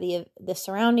distracted by the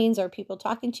surroundings or people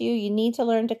talking to you, you need to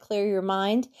learn to clear your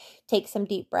mind, take some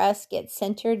deep breaths, get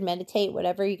centered, meditate,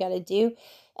 whatever you got to do.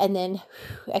 And then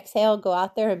exhale, go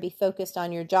out there and be focused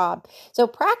on your job. So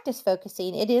practice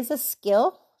focusing. It is a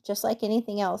skill, just like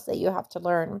anything else that you have to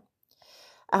learn.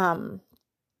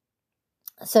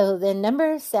 So then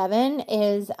number 7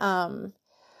 is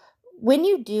when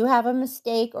you do have a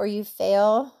mistake or you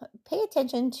fail, pay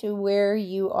attention to where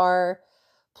you are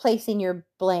placing your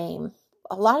blame.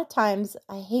 A lot of times,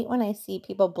 I hate when I see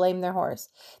people blame their horse.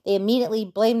 They immediately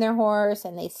blame their horse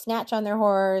and they snatch on their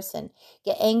horse and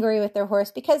get angry with their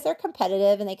horse because they're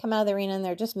competitive and they come out of the arena and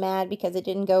they're just mad because it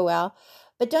didn't go well.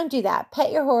 But don't do that.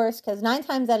 Pet your horse, because 9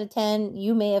 times out of 10,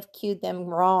 you may have cued them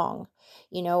wrong,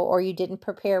 or you didn't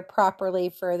prepare properly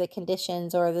for the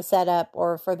conditions or the setup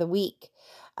or for the week.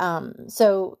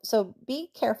 So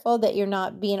be careful that you're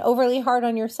not being overly hard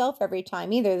on yourself every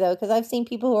time either, though, because I've seen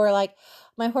people who are like,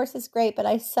 my horse is great, but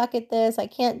I suck at this. I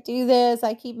can't do this.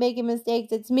 I keep making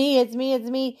mistakes. It's me.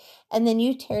 And then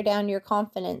you tear down your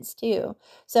confidence too.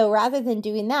 So rather than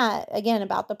doing that, again,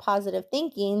 about the positive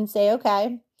thinking, say,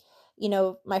 okay,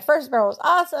 my first barrel was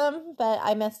awesome, but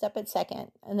I messed up at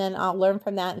second, and then I'll learn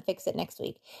from that and fix it next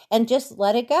week, and just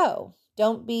let it go.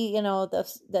 Don't be,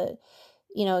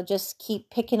 just keep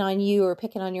picking on you or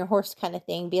picking on your horse kind of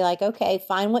thing. Be like, okay,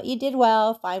 find what you did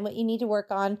well, find what you need to work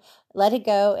on, let it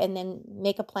go, and then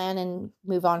make a plan and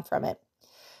move on from it.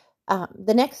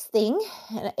 The next thing,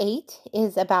 8,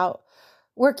 is about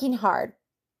working hard.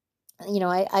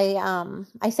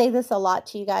 I say this a lot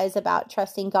to you guys about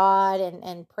trusting God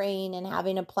and praying and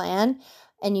having a plan.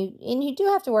 And you do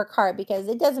have to work hard, because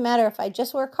it doesn't matter if I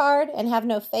just work hard and have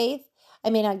no faith, I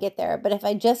may not get there. But if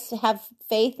I just have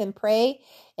faith and pray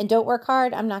and don't work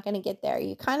hard, I'm not going to get there.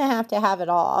 You kind of have to have it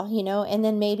all, and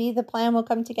then maybe the plan will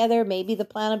come together. Maybe the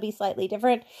plan will be slightly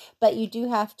different, but you do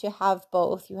have to have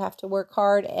both. You have to work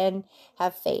hard and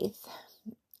have faith.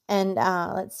 And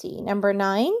let's see, number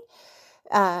 9,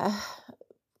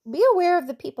 be aware of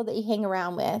the people that you hang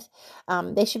around with.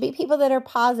 They should be people that are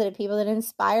positive, people that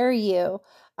inspire you.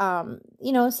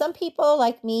 Some people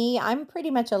like me, I'm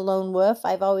pretty much a lone wolf.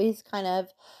 I've always kind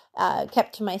of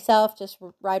kept to myself, just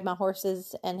ride my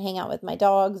horses and hang out with my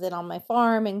dogs and on my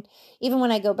farm. And even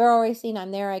when I go barrel racing,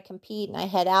 I'm there, I compete and I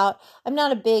head out. I'm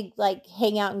not a big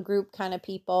hang out in group kind of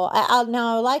people. I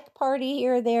like party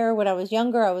here or there. When I was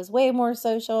younger, I was way more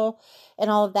social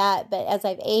and all of that. But as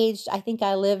I've aged, I think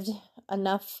I lived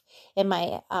enough in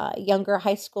my younger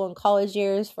high school and college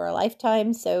years for a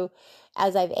lifetime. So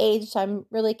as I've aged, I'm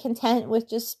really content with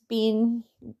just being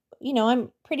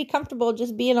I'm pretty comfortable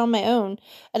just being on my own.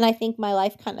 And I think my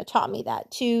life kind of taught me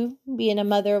that too. Being a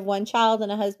mother of one child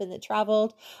and a husband that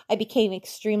traveled, I became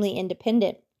extremely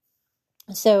independent.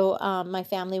 So my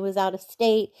family was out of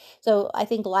state. So I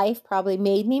think life probably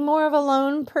made me more of a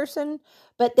lone person.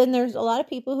 But then there's a lot of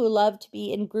people who love to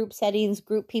be in group settings,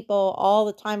 group people all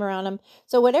the time around them.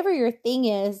 So whatever your thing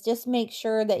is, just make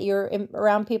sure that you're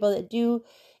around people that do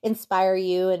inspire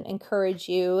you and encourage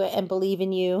you and believe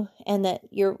in you, and that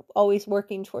you're always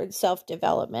working towards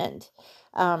self-development.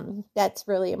 That's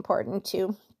really important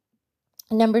too.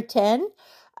 Number 10,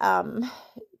 um,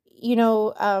 you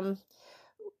know,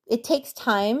 it takes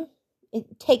time.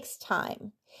 It takes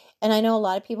time. And I know a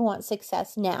lot of people want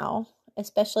success now,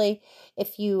 especially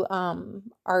if you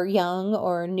are young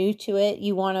or new to it.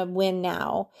 You want to win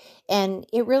now. And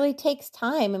it really takes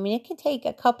time. I mean, it can take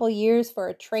a couple years for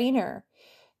a trainer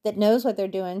that knows what they're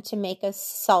doing to make a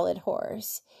solid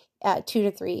horse. 2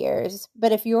 to 3 years.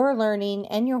 But if you're learning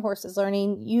and your horse is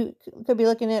learning, you could be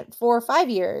looking at 4 or 5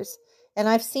 years. And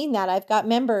I've seen that. I've got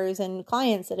members and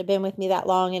clients that have been with me that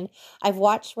long, and I've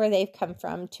watched where they've come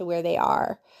from to where they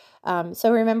are.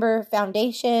 So remember,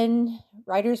 foundation,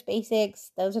 rider's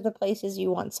basics, those are the places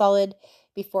you want solid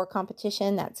before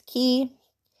competition. That's key.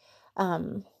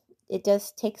 It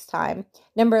just takes time.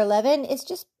 Number 11 is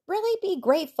just really be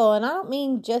grateful. And I don't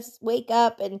mean just wake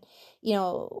up and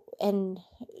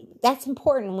that's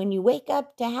important when you wake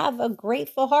up, to have a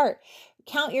grateful heart.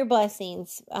 Count your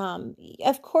blessings.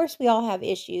 Of course, we all have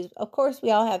issues. Of course, we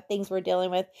all have things we're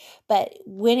dealing with. But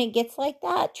when it gets like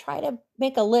that, try to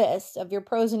make a list of your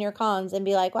pros and your cons and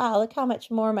be like, wow, look how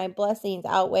much more my blessings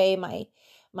outweigh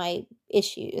my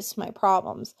issues, my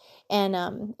problems.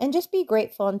 And just be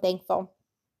grateful and thankful,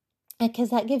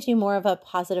 because that gives you more of a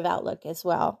positive outlook as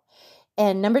well.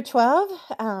 And number 12,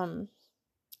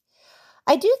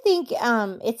 I do think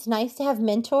it's nice to have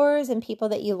mentors and people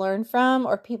that you learn from,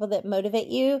 or people that motivate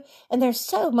you. And there's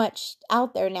so much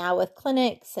out there now with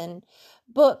clinics and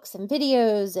books and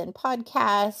videos and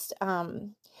podcasts.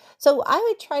 So I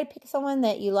would try to pick someone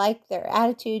that you like their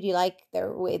attitude, you like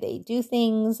their way they do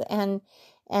things, and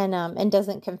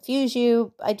doesn't confuse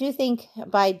you. I do think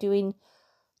by doing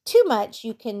too much,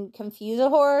 you can confuse a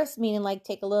horse, meaning like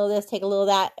take a little of this, take a little of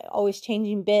that, always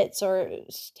changing bits or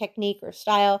technique or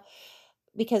style.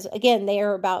 Because again, they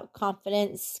are about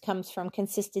confidence, comes from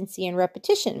consistency and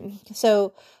repetition.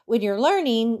 So when you're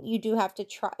learning, you do have to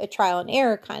try a trial and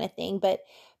error kind of thing, but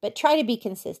try to be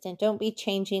consistent. Don't be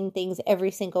changing things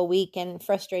every single week and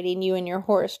frustrating you and your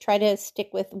horse. Try to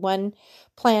stick with one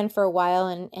plan for a while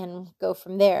and go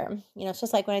from there. It's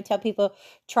just like when I tell people,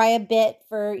 try a bit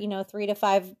for, 3 to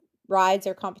 5 rides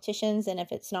or competitions. And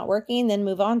if it's not working, then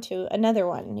move on to another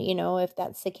one, if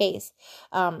that's the case.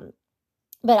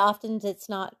 But often it's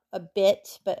not a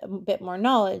bit, but a bit more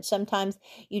knowledge. Sometimes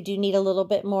you do need a little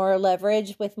bit more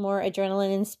leverage with more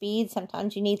adrenaline and speed.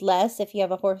 Sometimes you need less if you have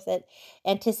a horse that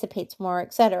anticipates more,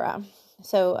 etc.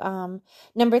 So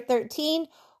number 13,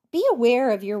 be aware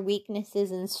of your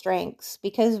weaknesses and strengths,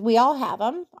 because we all have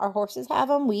them. Our horses have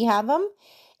them. We have them.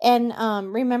 And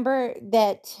remember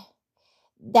that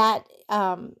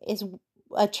is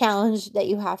a challenge that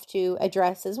you have to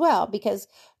address as well, because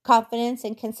confidence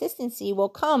and consistency will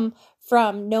come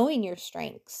from knowing your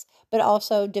strengths, but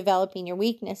also developing your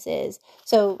weaknesses.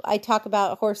 So I talk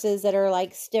about horses that are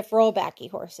like stiff rollbacky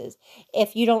horses.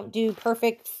 If you don't do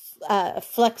perfect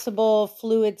flexible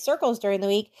fluid circles during the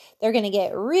week, they're going to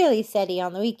get really steady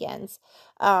on the weekends.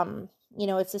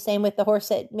 It's the same with the horse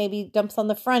that maybe dumps on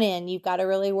the front end. You've got to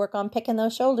really work on picking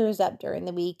those shoulders up during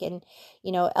the week and,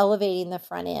 elevating the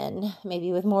front end,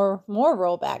 maybe with more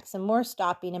rollbacks and more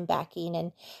stopping and backing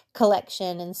and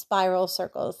collection and spiral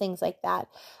circles, things like that.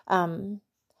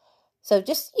 So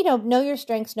just, know your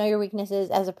strengths, know your weaknesses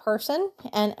as a person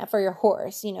and for your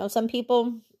horse. Some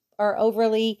people are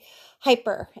overly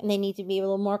hyper and they need to be a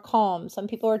little more calm. Some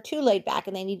people are too laid back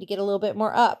and they need to get a little bit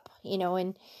more up,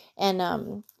 and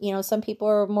some people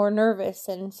are more nervous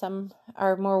and some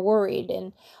are more worried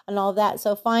and all that.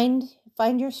 So find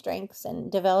your strengths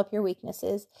and develop your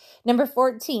weaknesses. Number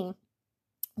 14,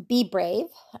 be brave.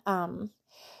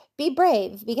 Be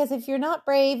brave, because if you're not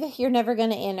brave, you're never going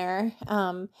to enter.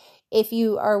 If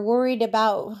you are worried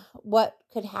about what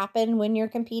could happen when you're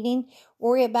competing,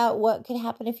 worry about what could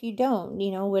happen if you don't.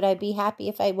 Would I be happy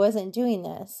if I wasn't doing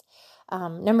this?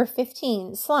 Number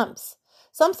 15, slumps.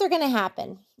 Slumps are going to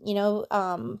happen,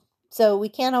 so we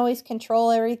can't always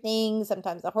control everything.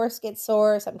 Sometimes the horse gets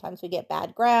sore. Sometimes we get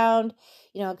bad ground,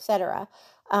 etc.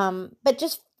 But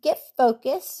just get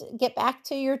focused, get back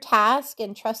to your task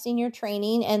and trusting your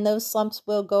training, and those slumps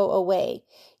will go away.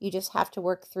 You just have to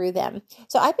work through them.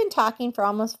 So I've been talking for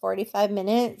almost 45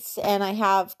 minutes, and I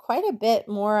have quite a bit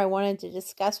more I wanted to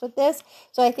discuss with this.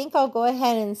 So I think I'll go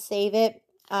ahead and save it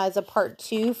as a part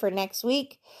 2 for next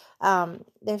week.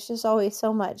 There's just always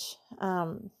so much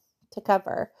to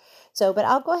cover. So, but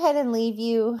I'll go ahead and leave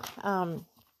you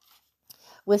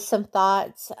with some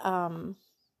thoughts.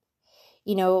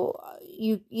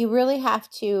 You really have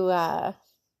to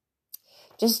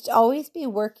just always be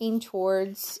working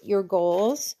towards your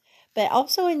goals, but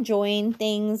also enjoying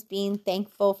things, being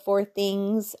thankful for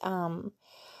things.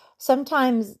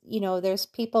 Sometimes, there's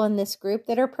people in this group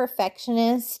that are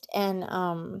perfectionists,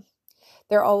 and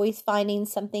they're always finding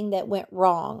something that went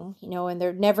wrong, and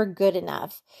they're never good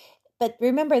enough. But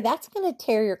remember, that's going to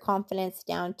tear your confidence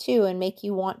down too and make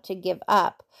you want to give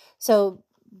up. So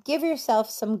give yourself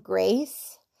some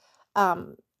grace.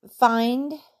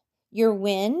 Find your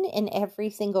win in every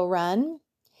single run,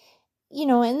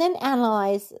 and then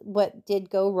analyze what did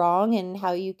go wrong and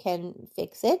how you can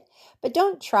fix it. But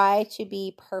don't try to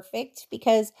be perfect,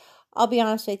 because I'll be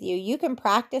honest with you, you can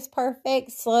practice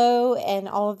perfect, slow, and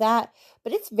all of that,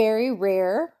 but it's very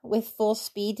rare with full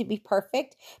speed to be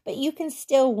perfect. But you can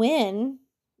still win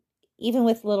even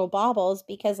with little bobbles,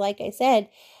 because like I said,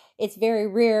 it's very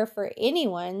rare for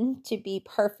anyone to be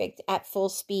perfect at full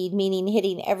speed, meaning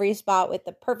hitting every spot with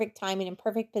the perfect timing and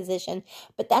perfect position.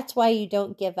 But that's why you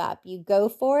don't give up. You go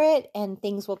for it and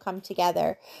things will come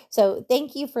together. So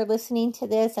thank you for listening to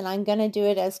this. And I'm going to do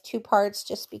it as 2 parts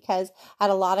just because I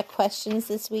had a lot of questions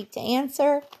this week to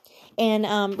answer.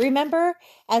 And remember,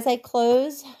 as I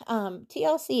close,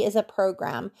 TLC is a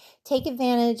program. Take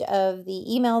advantage of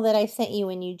the email that I sent you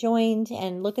when you joined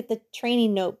and look at the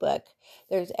training notebook.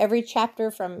 There's every chapter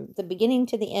from the beginning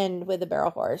to the end with a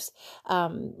barrel horse.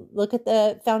 Look at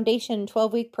the foundation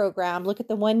 12-week program. Look at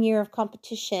the 1 year of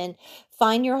competition.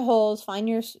 Find your holes, find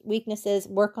your weaknesses,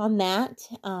 work on that.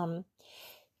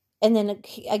 And then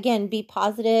again, be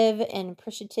positive and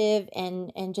appreciative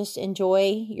and just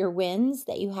enjoy your wins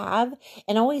that you have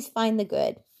and always find the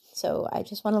good. So I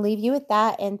just want to leave you with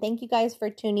that. And thank you guys for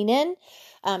tuning in.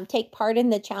 Take part in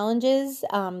the challenges,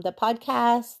 the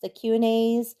podcasts, the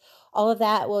Q&As. All of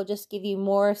that will just give you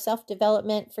more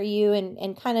self-development for you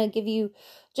and kind of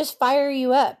just fire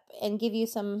you up and give you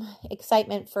some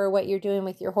excitement for what you're doing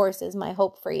with your horse is my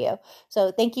hope for you.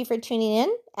 So thank you for tuning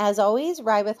in. As always,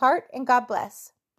 ride with heart and God bless.